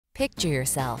Picture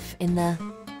yourself in the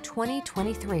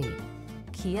 2023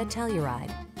 Kia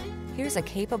Telluride. Here's a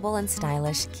capable and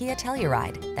stylish Kia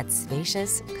Telluride that's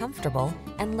spacious, comfortable,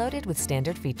 and loaded with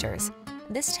standard features.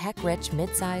 This tech-rich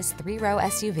midsize 3-row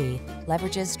SUV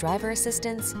leverages driver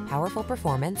assistance, powerful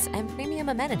performance, and premium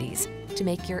amenities to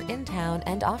make your in-town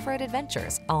and off-road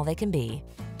adventures all they can be.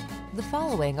 The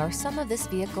following are some of this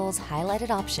vehicle's highlighted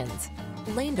options: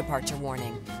 lane departure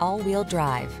warning, all-wheel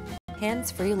drive,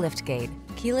 hands-free liftgate,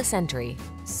 keyless entry,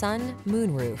 sun,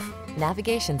 moonroof,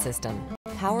 navigation system,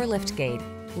 power liftgate,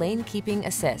 lane keeping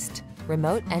assist,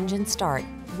 remote engine start,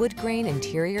 wood grain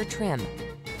interior trim.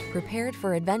 Prepared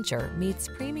for adventure meets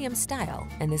premium style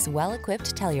in this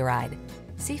well-equipped Telluride.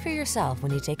 See for yourself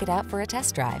when you take it out for a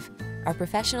test drive. Our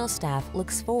professional staff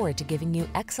looks forward to giving you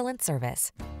excellent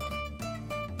service.